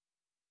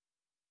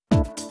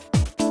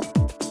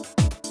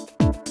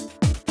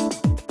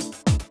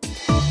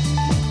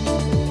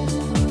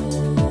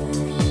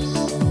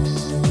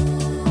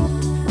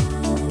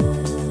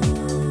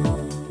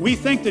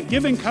think that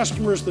giving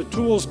customers the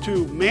tools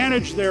to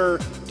manage their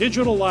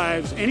digital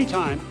lives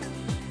anytime,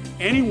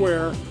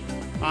 anywhere,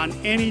 on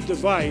any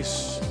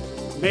device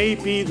may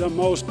be the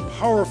most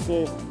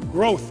powerful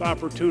growth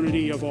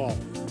opportunity of all.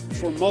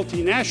 For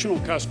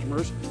multinational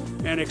customers,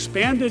 an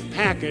expanded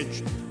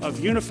package of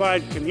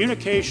unified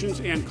communications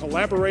and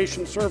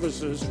collaboration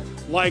services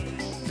like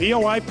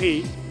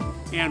VoIP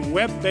and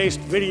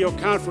web-based video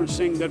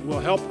conferencing that will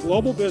help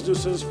global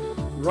businesses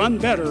run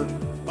better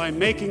by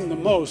making the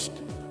most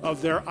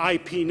of their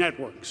IP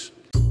networks.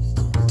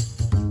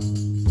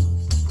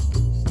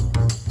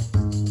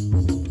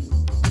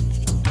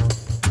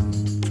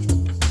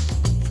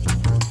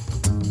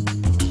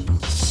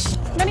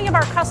 Many of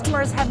our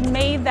customers have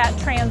made that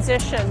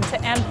transition to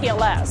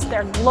MPLS.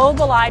 Their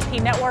global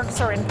IP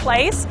networks are in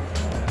place,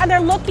 and they're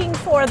looking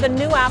for the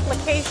new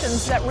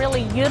applications that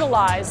really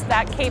utilize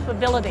that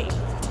capability.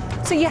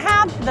 So you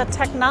have the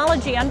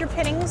technology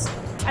underpinnings,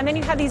 and then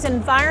you have these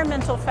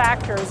environmental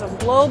factors of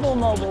global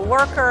mobile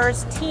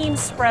workers,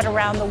 teams spread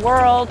around the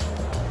world,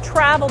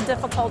 travel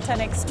difficult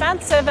and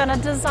expensive, and a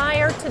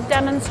desire to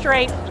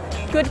demonstrate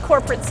good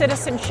corporate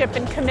citizenship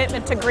and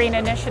commitment to green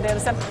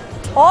initiatives. And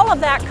all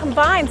of that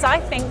combines, I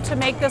think, to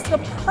make this the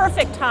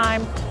perfect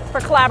time for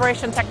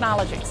collaboration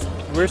technologies.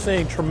 We're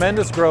seeing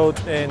tremendous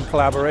growth in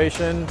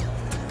collaboration,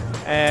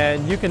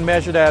 and you can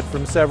measure that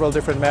from several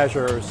different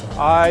measures.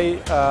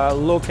 I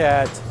look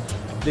at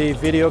the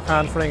video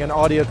conferencing and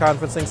audio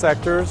conferencing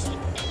sectors,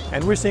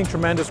 and we're seeing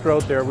tremendous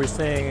growth there. We're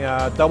seeing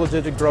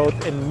double-digit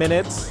growth in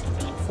minutes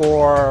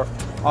for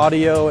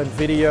audio and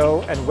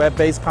video and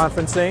web-based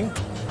conferencing,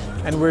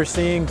 and we're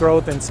seeing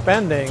growth in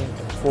spending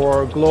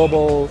for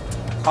global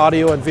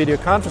audio and video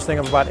conferencing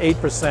of about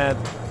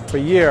 8% per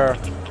year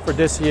for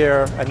this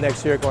year and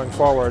next year going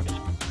forward.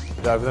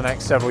 Over the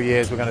next several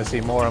years, we're going to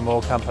see more and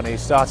more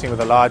companies, starting with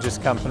the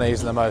largest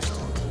companies and the most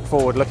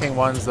forward-looking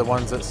ones, the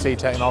ones that see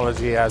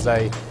technology as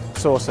a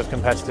source of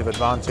competitive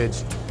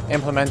advantage,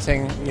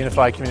 implementing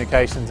unified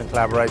communications and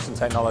collaboration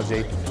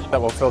technology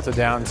that will filter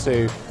down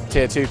to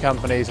Tier 2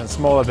 companies and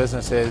smaller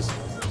businesses,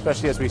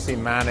 especially as we see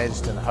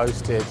managed and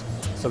hosted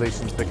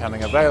solutions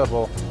becoming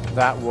available.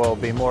 That will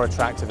be more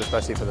attractive,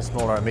 especially for the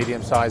smaller and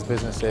medium-sized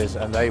businesses,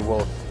 and they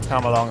will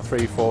come along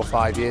 3, 4,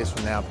 5 years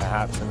from now,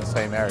 perhaps in the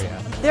same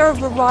area. There are a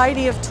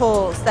variety of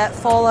tools that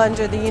fall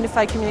under the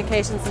Unified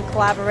Communications and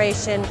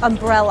Collaboration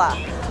umbrella,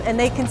 and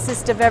they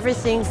consist of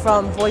everything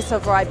from voice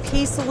over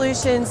IP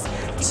solutions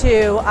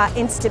to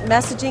instant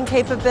messaging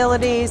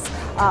capabilities,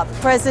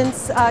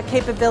 presence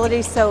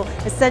capabilities, so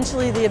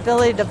essentially the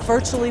ability to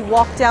virtually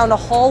walk down a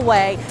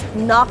hallway,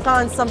 knock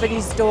on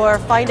somebody's door,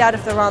 find out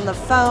if they're on the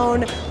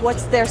phone,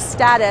 what's their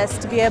status,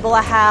 to be able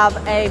to have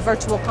a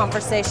virtual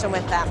conversation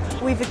with them.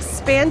 We've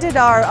expanded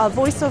our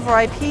voice over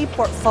IP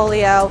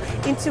portfolio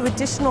into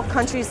additional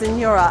countries in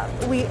Europe.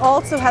 We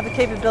also have the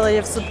capability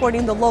of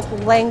supporting the local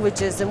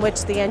languages in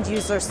which the end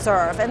users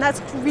serve, and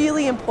that's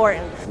really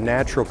important.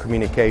 Natural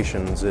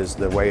communications is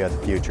the way of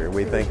the future.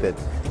 We think that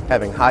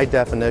having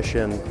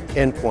high-definition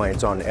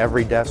endpoints on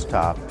every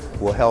desktop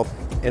will help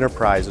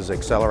enterprises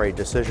accelerate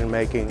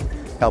decision-making,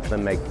 help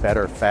them make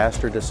better,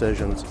 faster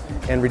decisions,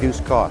 and reduce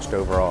cost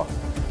overall.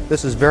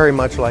 This is very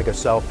much like a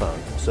cell phone,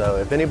 so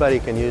if anybody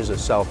can use a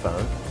cell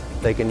phone,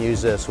 they can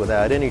use this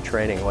without any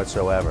training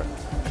whatsoever.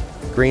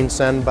 Green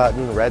send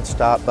button, red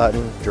stop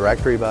button,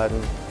 directory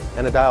button,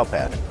 and a dial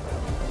pad.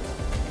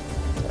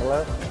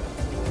 Hello?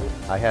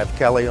 I have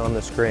Kelly on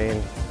the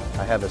screen,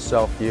 I have a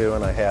self-view,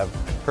 and I have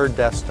her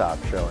desktop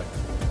showing.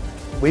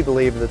 We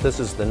believe that this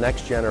is the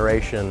next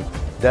generation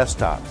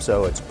desktop,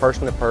 so it's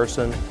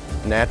person-to-person,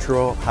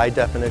 natural,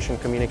 high-definition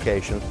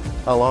communication,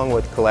 along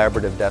with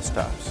collaborative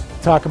desktops.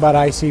 Talk about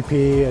ICP,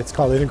 it's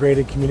called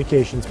Integrated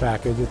Communications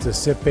Package. It's a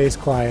SIP-based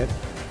client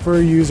for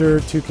a user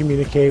to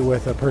communicate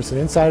with a person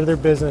inside of their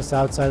business,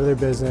 outside of their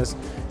business,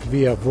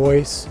 via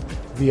voice,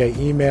 via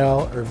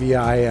email, or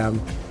via IM.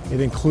 It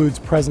includes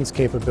presence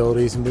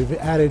capabilities, and we've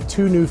added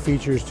 2 new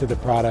features to the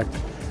product: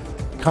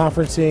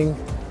 conferencing,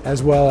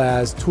 as well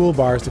as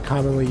toolbars to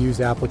commonly used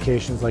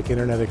applications like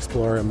Internet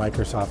Explorer and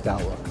Microsoft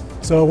Outlook.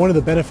 So one of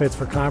the benefits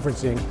for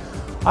conferencing,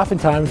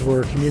 oftentimes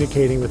we're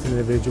communicating with an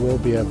individual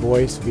via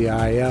voice,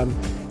 via IM,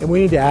 and we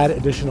need to add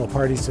additional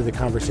parties to the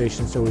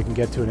conversation so we can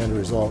get to an end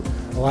result.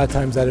 A lot of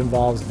times that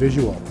involves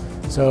visual.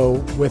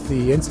 So with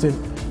the instant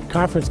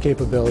conference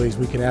capabilities,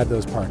 we can add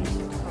those parties.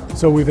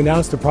 So we've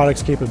announced the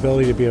product's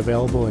capability to be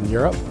available in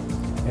Europe,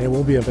 and it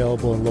will be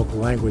available in local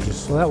languages,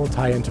 so that will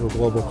tie into a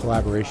global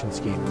collaboration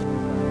scheme.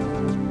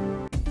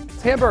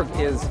 Hamburg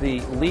is the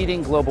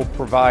leading global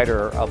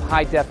provider of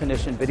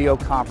high-definition video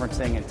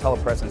conferencing and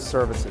telepresence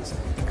services.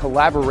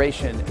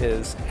 Collaboration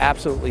is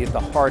absolutely at the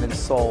heart and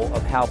soul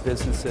of how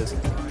businesses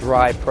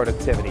drive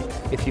productivity.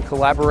 If you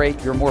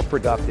collaborate, you're more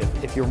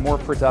productive. If you're more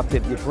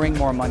productive, you bring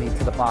more money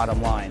to the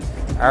bottom line.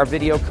 Our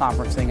video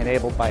conferencing,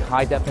 enabled by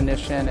high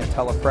definition and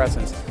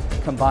telepresence,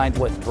 combined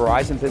with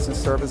Verizon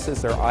Business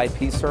Services, their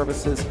IP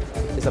services,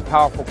 is a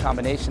powerful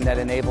combination that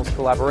enables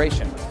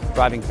collaboration,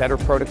 driving better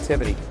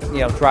productivity,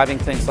 driving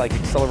things like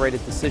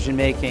accelerated decision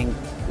making,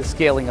 the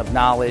scaling of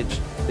knowledge,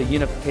 the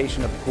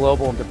unification of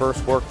global and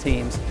diverse work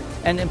teams,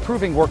 and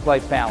improving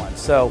work-life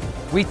balance. So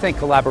we think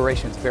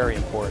collaboration is very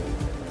important.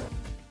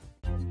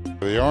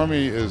 The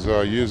Army is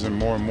using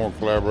more and more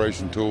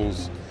collaboration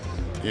tools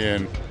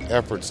in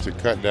efforts to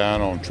cut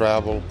down on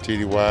travel,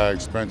 TDY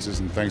expenses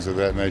and things of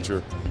that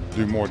nature,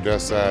 do more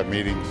desk-side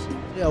meetings.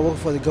 I work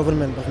for the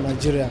government of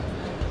Nigeria,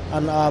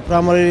 and our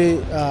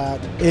primary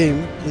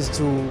aim is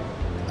to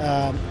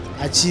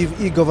achieve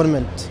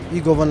e-government.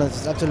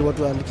 E-governance is actually what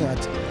we are looking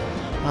at.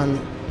 And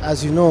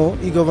as you know,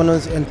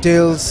 e-governance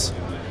entails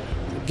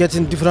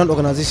getting different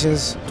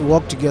organizations to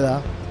work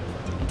together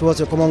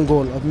towards a common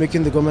goal of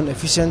making the government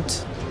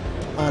efficient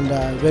and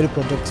very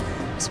productive.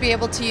 To be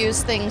able to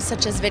use things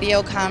such as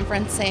video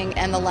conferencing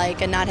and the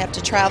like and not have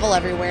to travel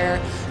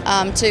everywhere,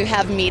 to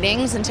have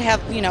meetings and to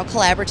have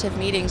collaborative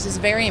meetings is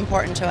very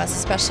important to us,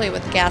 especially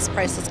with gas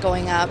prices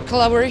going up.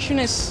 Collaboration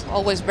is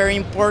always very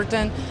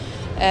important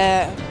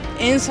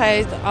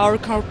inside our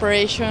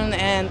corporation,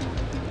 and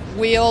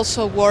we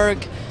also work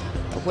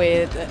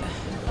with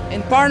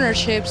in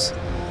partnerships,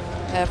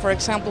 for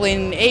example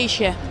in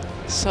Asia.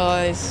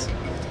 So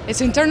it's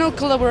internal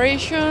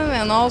collaboration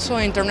and also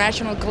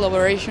international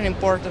collaboration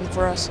important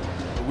for us.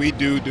 We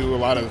do a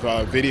lot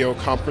of video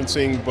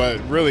conferencing, but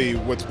really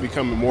what's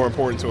becoming more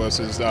important to us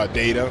is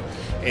data,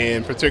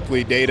 and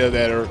particularly data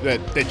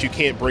that you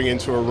can't bring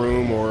into a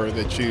room or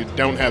that you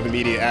don't have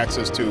immediate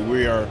access to.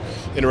 We are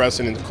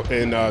interested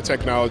in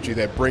technology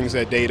that brings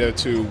that data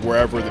to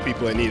wherever the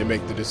people that need to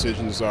make the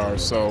decisions are.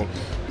 So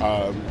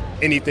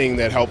anything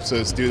that helps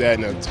us do that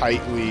in a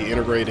tightly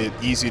integrated,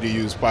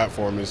 easy-to-use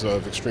platform is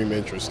of extreme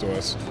interest to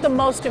us. The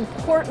most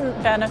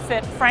important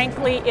benefit,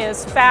 frankly,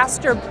 is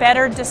faster,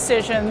 better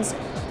decisions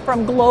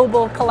from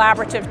global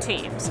collaborative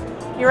teams.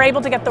 You're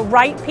able to get the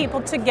right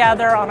people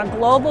together on a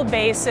global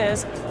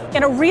basis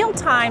in a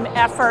real-time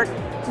effort,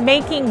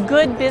 making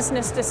good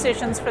business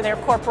decisions for their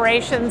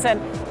corporations,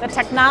 and the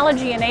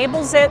technology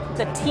enables it.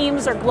 The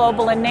teams are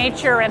global in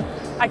nature, and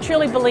I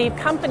truly believe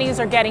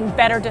companies are getting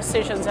better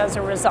decisions as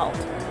a result.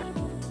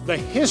 The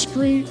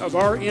history of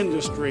our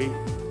industry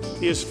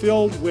is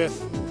filled with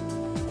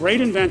great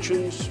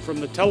inventions, from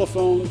the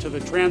telephone to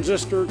the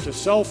transistor to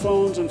cell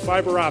phones and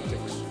fiber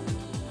optics.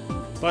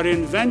 But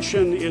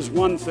invention is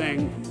one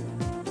thing.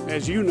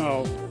 As you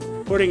know,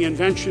 putting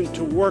invention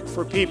to work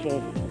for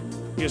people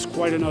is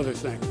quite another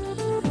thing.